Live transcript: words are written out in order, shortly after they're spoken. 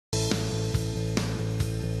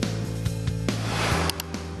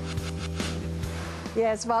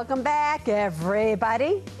Yes, welcome back,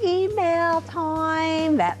 everybody. Email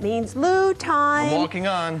time. That means Lou time. I'm walking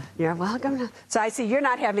on. You're welcome. So I see you're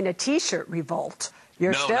not having a T-shirt revolt.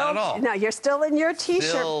 You're No, still, not at all. No, you're still in your T-shirt.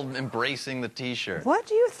 Still embracing the T-shirt. What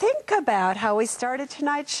do you think about how we started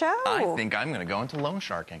tonight's show? I think I'm going to go into loan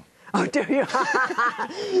sharking. Oh, do you?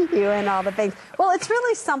 You and all the things. Well, it's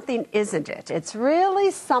really something, isn't it? It's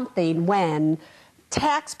really something when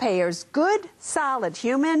taxpayers, good, solid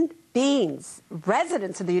human beings,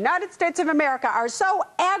 residents of the United States of America, are so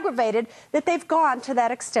aggravated that they've gone to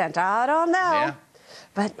that extent. I don't know. Yeah.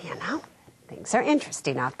 But, you know, things are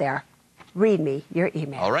interesting out there. Read me your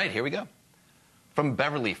email. All right, here we go. From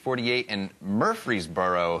Beverly, 48, in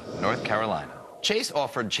Murfreesboro, North Carolina. Chase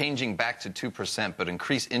offered changing back to 2%, but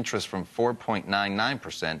increased interest from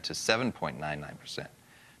 4.99% to 7.99%.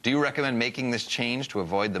 Do you recommend making this change to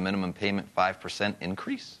avoid the minimum payment 5%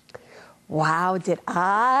 increase? Wow, did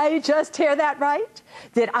I just hear that right?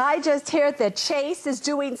 Did I just hear that Chase is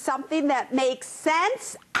doing something that makes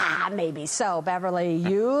sense? Maybe so, Beverly.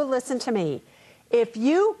 You listen to me. If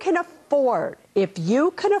you can afford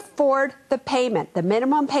the payment, the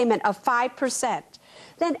minimum payment of 5%,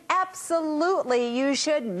 then absolutely you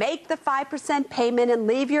should make the 5% payment and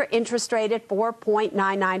leave your interest rate at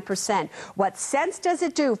 4.99%. What sense does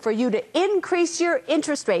it do for you to increase your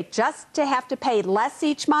interest rate just to have to pay less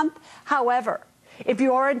each month? However, if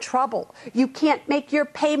you are in trouble, you can't make your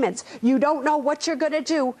payments, you don't know what you're going to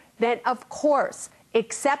do, then of course,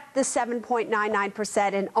 accept the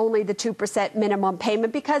 7.99% and only the 2% minimum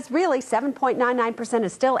payment, because really 7.99%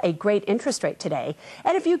 is still a great interest rate today.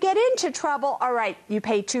 And if you get into trouble, all right, you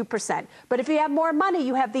pay 2%. But if you have more money,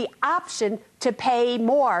 you have the option to pay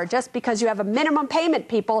more. Just because you have a minimum payment,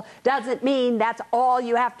 people, doesn't mean that's all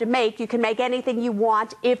you have to make. You can make anything you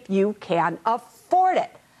want if you can afford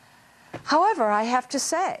it. However, I have to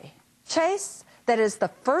say, Chase, that is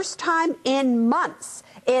the first time in months,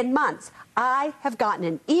 I have gotten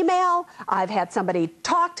an email, I've had somebody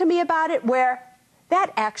talk to me about it, where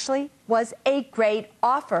that actually was a great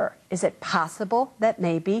offer. Is it possible that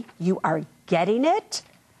maybe you are getting it?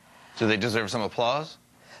 Do they deserve some applause?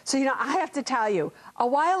 So, you know, I have to tell you, a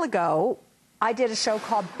while ago, I did a show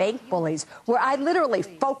called Bank Bullies, where I literally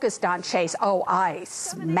focused on Chase. Oh, I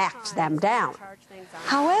smacked them down.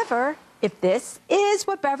 However, if this is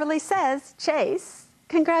what Beverly says, Chase,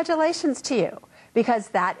 congratulations to you, because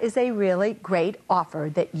that is a really great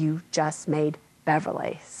offer that you just made,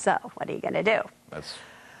 Beverly. So what are you going to do? That's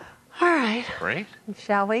all right. Great.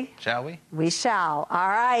 Shall we? Shall we? We shall. All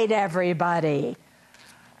right, everybody.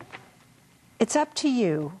 It's up to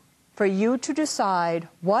you, for you to decide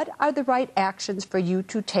what are the right actions for you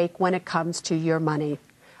to take when it comes to your money.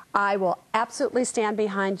 I will absolutely stand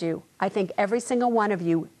behind you. I think every single one of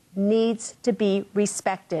you needs to be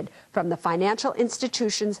respected from the financial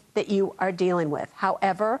institutions that you are dealing with.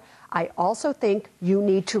 However, I also think you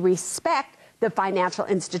need to respect the financial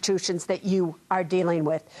institutions that you are dealing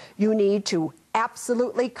with. You need to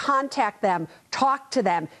absolutely contact them, talk to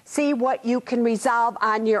them, see what you can resolve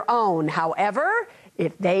on your own. However,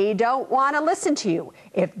 if they don't want to listen to you,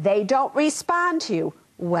 if they don't respond to you,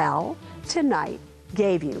 well, tonight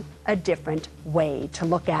gave you a different way to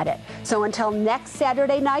look at it. So until next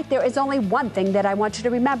Saturday night, there is only one thing that I want you to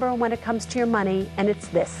remember when it comes to your money, and it's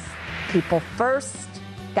this: people first.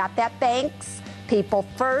 Got that, banks? People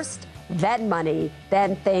first, then money,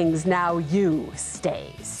 then things. Now you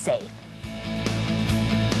stay safe.